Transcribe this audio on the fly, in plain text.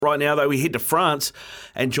Right now, though, we head to France,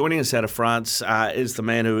 and joining us out of France is the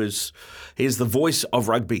man he's the voice of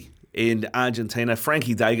rugby in Argentina,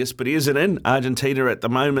 Frankie Deges, but he isn't in Argentina at the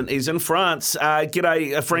moment. He's in France.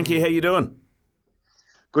 G'day, Frankie. How you doing?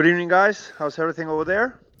 Good evening, guys. How's everything over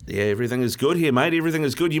there? Yeah, everything is good here, mate. Everything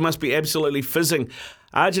is good. You must be absolutely fizzing.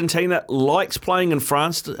 Argentina likes playing in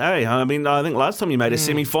France. Hey, I mean, I think last time you made a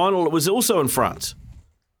semi-final, it was also in France.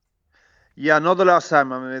 Yeah, not the last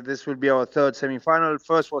time. I mean, this will be our third semi-final.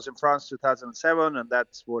 First was in France 2007, and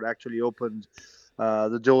that's what actually opened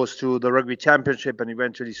the doors to the Rugby Championship and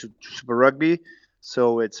eventually Super Rugby.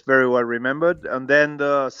 So it's very well remembered. And then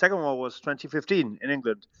the second one was 2015 in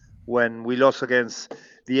England, when we lost against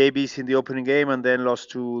the ABs in the opening game and then lost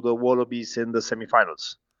to the Wallabies in the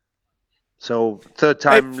semi-finals. So third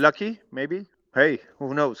time lucky, maybe. Hey,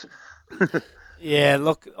 who knows? Yeah,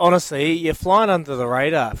 look, honestly, you're flying under the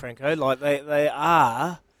radar, Franco. Like, they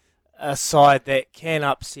are a side that can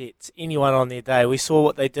upset anyone on their day. We saw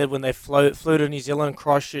what they did when they flew to New Zealand,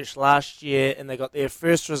 Christchurch last year, and they got their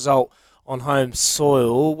first result on home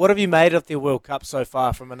soil. What have you made of their World Cup so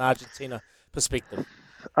far from an Argentina perspective?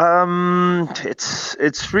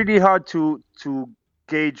 It's really hard to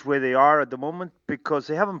gauge where they are at the moment because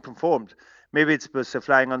they haven't performed. Maybe it's because they're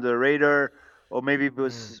flying under the radar, or maybe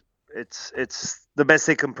because it's the best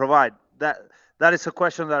they can provide. That is a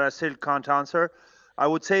question that I still can't answer. I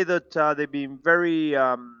would say that they've been very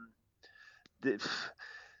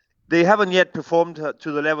they haven't yet performed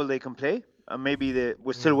to the level they can play. Maybe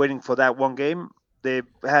we're still waiting for that one game. They've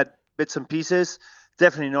had bits and pieces.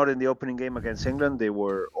 Definitely not in the opening game against England. They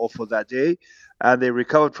were awful that day, and they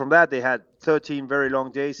recovered from that. They had 13 very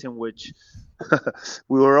long days in which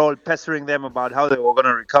we were all pestering them about how they were going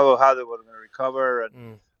to recover,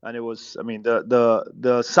 and it was, I mean,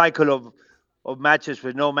 the cycle of matches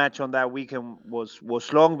with no match on that weekend was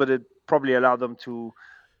long, but it probably allowed them to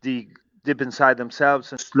dip inside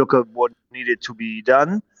themselves and look at what needed to be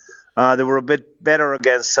done. They were a bit better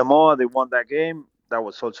against Samoa. They won that game. That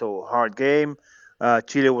was also a hard game.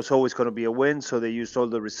 Chile was always going to be a win, so they used all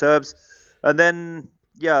the reserves. And then,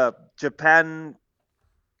 Japan,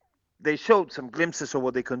 they showed some glimpses of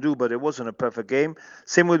what they can do, but it wasn't a perfect game.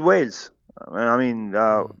 Same with Wales. I mean,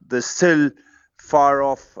 they're still far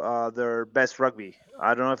off their best rugby.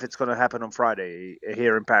 I don't know if it's going to happen on Friday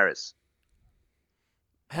here in Paris.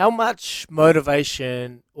 How much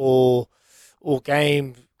motivation or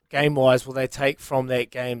game-wise will they take from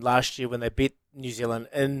that game last year when they beat New Zealand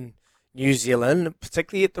in New Zealand,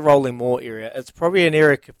 particularly at the Rolling Moor area? It's probably an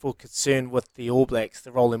area for concern with the All Blacks,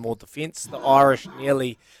 the Rolling Moor defence. The Irish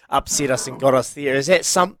nearly upset us and got us there. Is that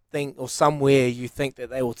something or somewhere you think that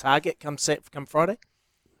they will target come Friday?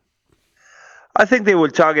 I think they will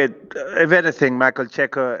target, if anything, Michael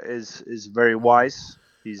Cheika is very wise.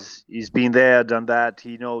 He's been there, done that.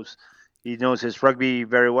 He knows his rugby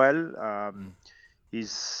very well.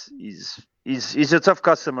 He's a tough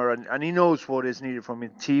customer, and he knows what is needed from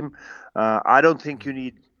his team. I don't think you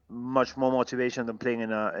need much more motivation than playing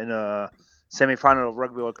in a semi-final of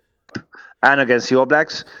Rugby World Cup and against the All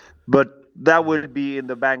Blacks. But that will be in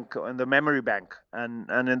the memory bank,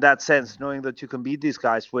 and in that sense, knowing that you can beat these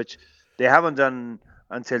guys, which they haven't done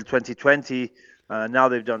until 2020. Now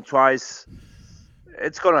they've done twice.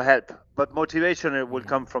 It's going to help, but motivation it will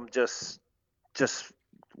come from just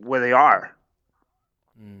where they are.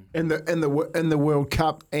 In the World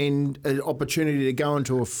Cup and an opportunity to go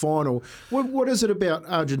into a final. What is it about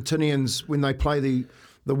Argentinians when they play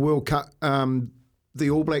the World Cup, the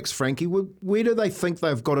All Blacks, Frankie? Where do they think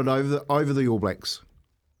they've got it over the All Blacks?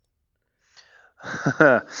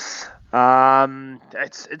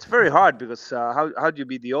 It's very hard because how do you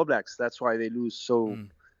beat the All Blacks? That's why they lose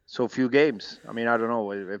so few games. I mean, I don't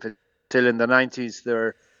know if it's still in the 90s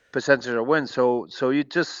their percentage of wins. So you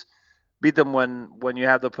just beat them when you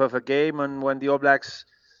have the perfect game, and when the All Blacks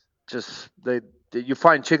you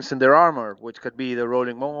find chinks in their armor, which could be the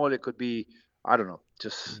rolling maul, it could be, I don't know,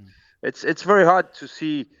 it's very hard to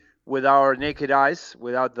see with our naked eyes,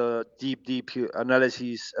 without the deep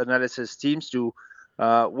analysis teams do,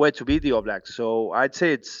 where to beat the All Blacks. So I'd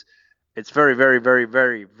say it's very, very, very,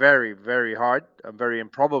 very, very, very hard and very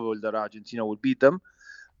improbable that Argentina would beat them.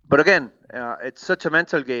 But again, it's such a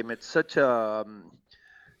mental game. It's such a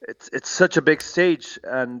big stage.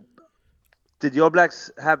 And did the All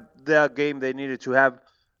Blacks have their game they needed to have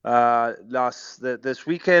this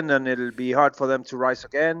weekend? And it'll be hard for them to rise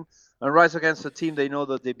again and rise against a team they know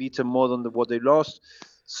that they beat them more than what they lost.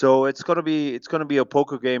 So it's gonna be a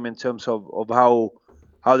poker game in terms of how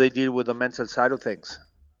they deal with the mental side of things.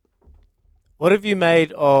 What have you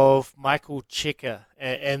made of Michael Cheika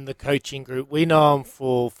and the coaching group? We know him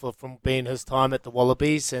from being his time at the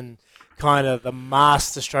Wallabies and kind of the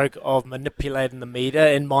masterstroke of manipulating the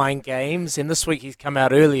media in mind games. And this week he's come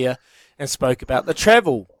out earlier and spoke about the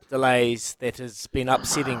travel delays that has been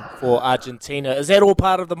upsetting for Argentina. Is that all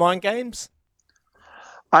part of the mind games?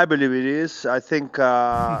 I believe it is. I think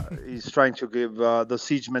he's trying to give the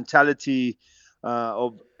siege mentality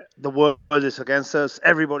of the world is against us,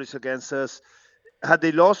 everybody's against us. Had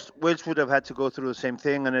they lost, Wales would have had to go through the same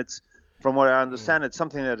thing, and it's, from what I understand, it's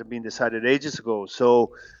something that had been decided ages ago.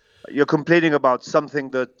 So you're complaining about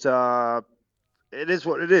something that it is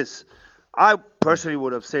what it is. I personally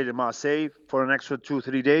would have stayed in Marseille for an extra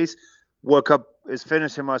 2-3 days. World Cup is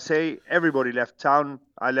finished in Marseille. Everybody left town.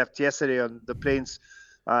 I left yesterday on the planes.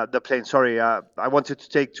 I wanted to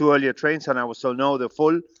take 2 earlier trains, and I was told no, they're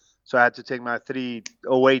full. So I had to take my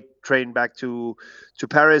 3:08 train back to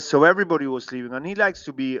Paris. So everybody was leaving, and he likes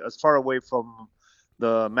to be as far away from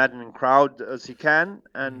the maddening crowd as he can.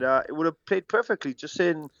 And it would have played perfectly. Just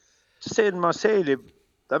stay in Marseille.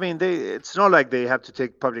 It's not like they have to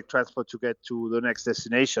take public transport to get to the next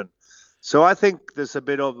destination. So I think there's a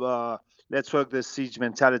bit of let's work this siege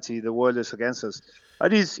mentality. The world is against us,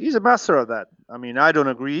 and he's a master of that. I mean, I don't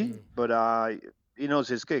agree, but he knows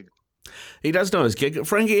his gig. He does know his gig.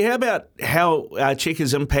 Frankie, how about how Czech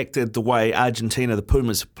has impacted the way Argentina, the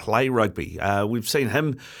Pumas, play rugby? We've seen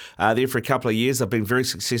him there for a couple of years. They've been very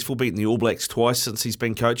successful, beating the All Blacks twice since he's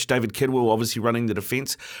been coached. David Kidwell obviously running the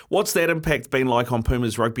defence. What's that impact been like on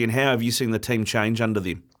Pumas rugby, and how have you seen the team change under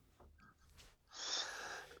them?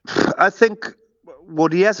 I think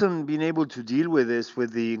what he hasn't been able to deal with is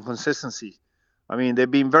with the inconsistency. I mean, they've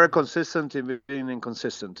been very consistent in being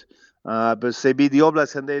inconsistent. But they beat the All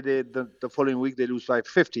Blacks, and the following week they lose by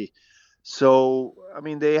 50. So I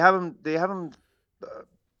mean, they haven't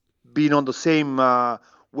been on the same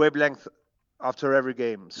wavelength after every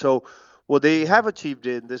game. So what they have achieved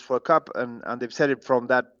in this World Cup, and they've said it from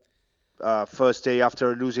that first day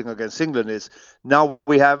after losing against England, is now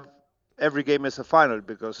we have every game as a final,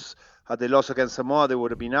 because had they lost against Samoa, they would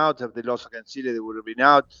have been out. Had they lost against Chile, they would have been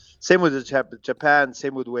out. Same with Japan,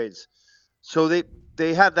 same with Wales. So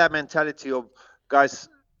they had that mentality of, guys,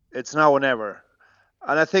 it's now or never.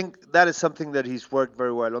 And I think that is something that he's worked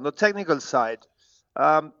very well. On the technical side,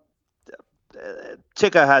 Cheika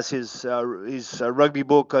has his rugby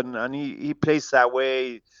book, and he plays that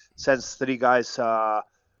way, sends 3 guys at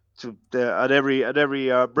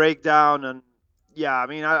every breakdown. And yeah, I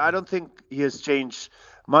mean, I don't think he has changed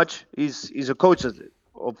much. He's a coach.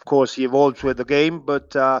 Of course, he evolves with the game,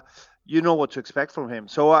 but you know what to expect from him.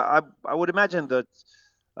 So I would imagine that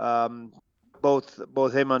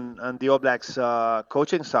both him and the All Blacks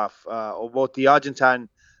coaching staff, or both the Argentine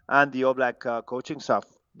and the All Black coaching staff,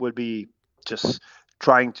 will be just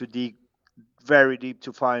trying to dig very deep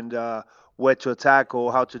to find where to attack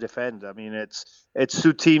or how to defend. I mean, it's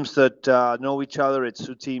 2 teams that know each other. It's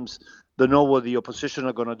 2 teams that know what the opposition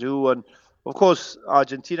are going to do. And of course,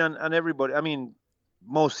 Argentina and everybody, I mean,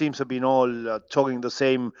 most teams have been all talking the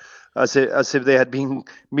same, as if they had been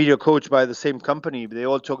media coached by the same company. They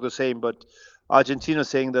all talk the same, but Argentina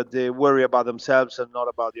saying that they worry about themselves and not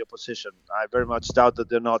about the opposition. I very much doubt that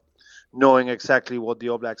they're not knowing exactly what the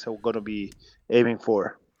All Blacks are going to be aiming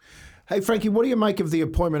for. Hey, Frankie, what do you make of the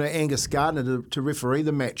appointment of Angus Gardner to referee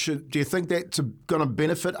the match? Do you think that's going to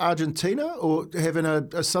benefit Argentina, or having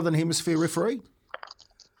a Southern Hemisphere referee?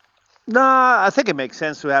 No, I think it makes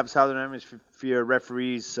sense to have Southern Hemisphere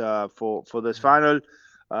referees for this final.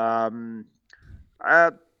 A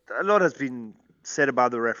lot has been said about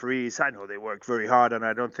the referees. I know they work very hard, and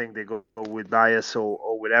I don't think they go with bias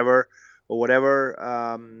or whatever.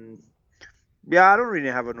 I don't really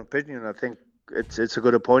have an opinion. I think it's a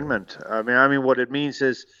good appointment. I mean, what it means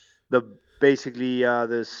is basically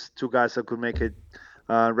there's 2 guys that could make it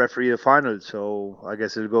referee the final. So I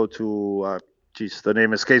guess it'll go to. The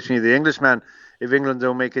name escapes me, the Englishman. If England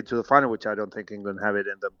don't make it to the final, which I don't think England have it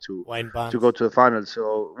in them to go to the final.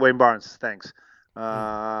 So Wayne Barnes, thanks.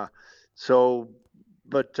 I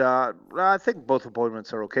think both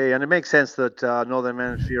appointments are okay, and it makes sense that Northern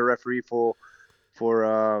Hemisphere referee for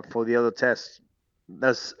the other test,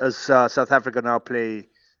 as South Africa now play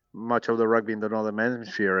much of the rugby in the Northern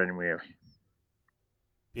Hemisphere anyway.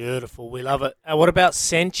 Beautiful. We love it. What about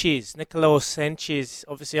Sanchez? Nicolas Sanchez.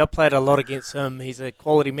 Obviously, I played a lot against him. He's a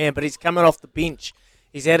quality man, but he's coming off the bench.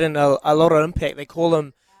 He's adding a lot of impact. They call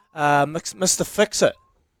him Mr. Fix-It,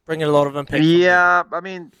 bringing a lot of impact. Yeah, I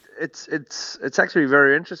mean, it's actually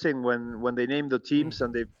very interesting when they named the teams,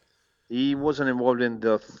 and he wasn't involved in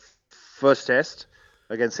the first test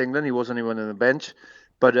against England. He wasn't even on the bench.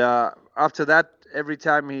 But after that, every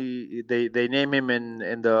time they name him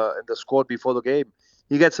in the squad before the game,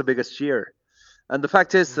 he gets the biggest cheer. And the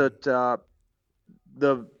fact is that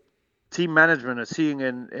the team management are seeing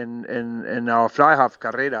in our fly half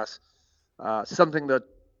Carreras something that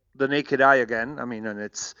the naked eye again. I mean, and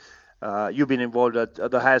it's you've been involved at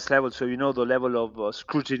the highest level, so you know the level of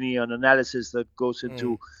scrutiny and analysis that goes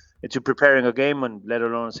into preparing a game, and let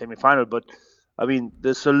alone a semi-final. But I mean,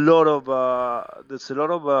 there's a lot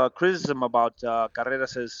of criticism about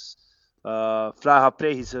Carreras's fly half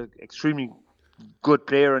play. He's an extremely good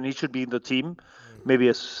player, and he should be in the team, maybe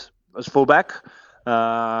as fullback.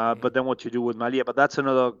 But then what you do with Malia? But that's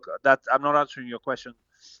another. That I'm not answering your question.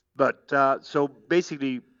 But so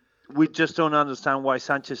basically, we just don't understand why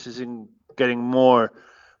Sanchez isn't getting more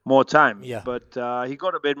time. Yeah. But he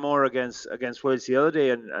got a bit more against Wales the other day,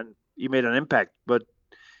 and he made an impact. But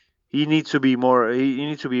he needs to be more. He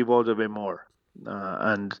needs to be involved a bit more.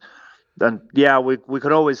 And yeah, we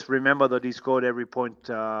could always remember that he scored every point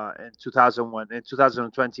in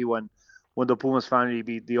 2020 when the Pumas finally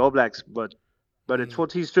beat the All Blacks. But it's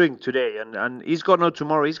what he's doing today, and he's got no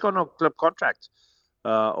tomorrow. He's got no club contract,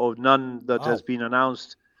 or none that has been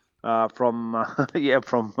announced from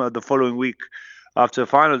the following week after the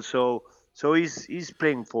final. So he's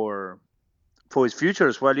playing for his future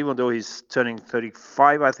as well, even though he's turning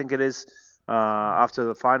 35, I think it is, after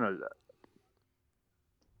the final.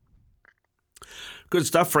 Good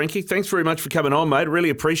stuff, Frankie. Thanks very much for coming on, mate. Really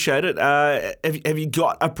appreciate it. Have you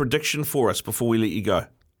got a prediction for us before we let you go?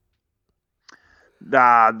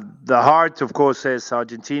 The heart, of course, says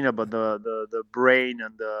Argentina, but the brain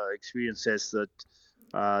and the experience says that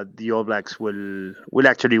the All Blacks will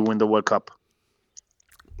actually win the World Cup.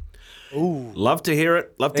 Ooh. Love to hear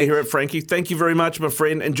it. To hear it, Frankie. Thank you very much, my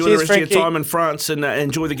friend. Enjoy Cheers, the rest Frankie. of your time in France, and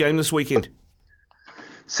enjoy the game this weekend.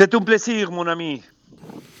 C'est un plaisir, mon ami.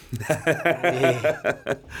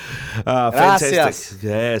 Fantastic.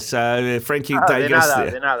 Yeah, so Frankie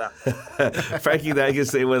Deges de nada. Frankie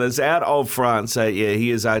Deges there with us out of France.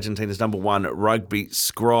 He is Argentina's #1 rugby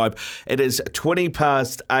scribe. It is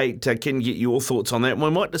 8:20. Can you get your thoughts on that? We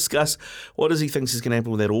might discuss what does he think is going to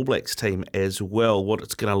happen with that All Blacks team as well, what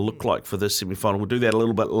it's going to look like for this semi-final. We'll do that a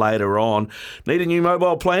little bit later on. Need a new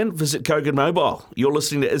mobile plan? Visit Kogan Mobile. You're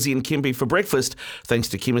listening to Izzy and Kempe for breakfast, thanks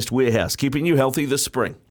to Chemist Warehouse, keeping you healthy this spring.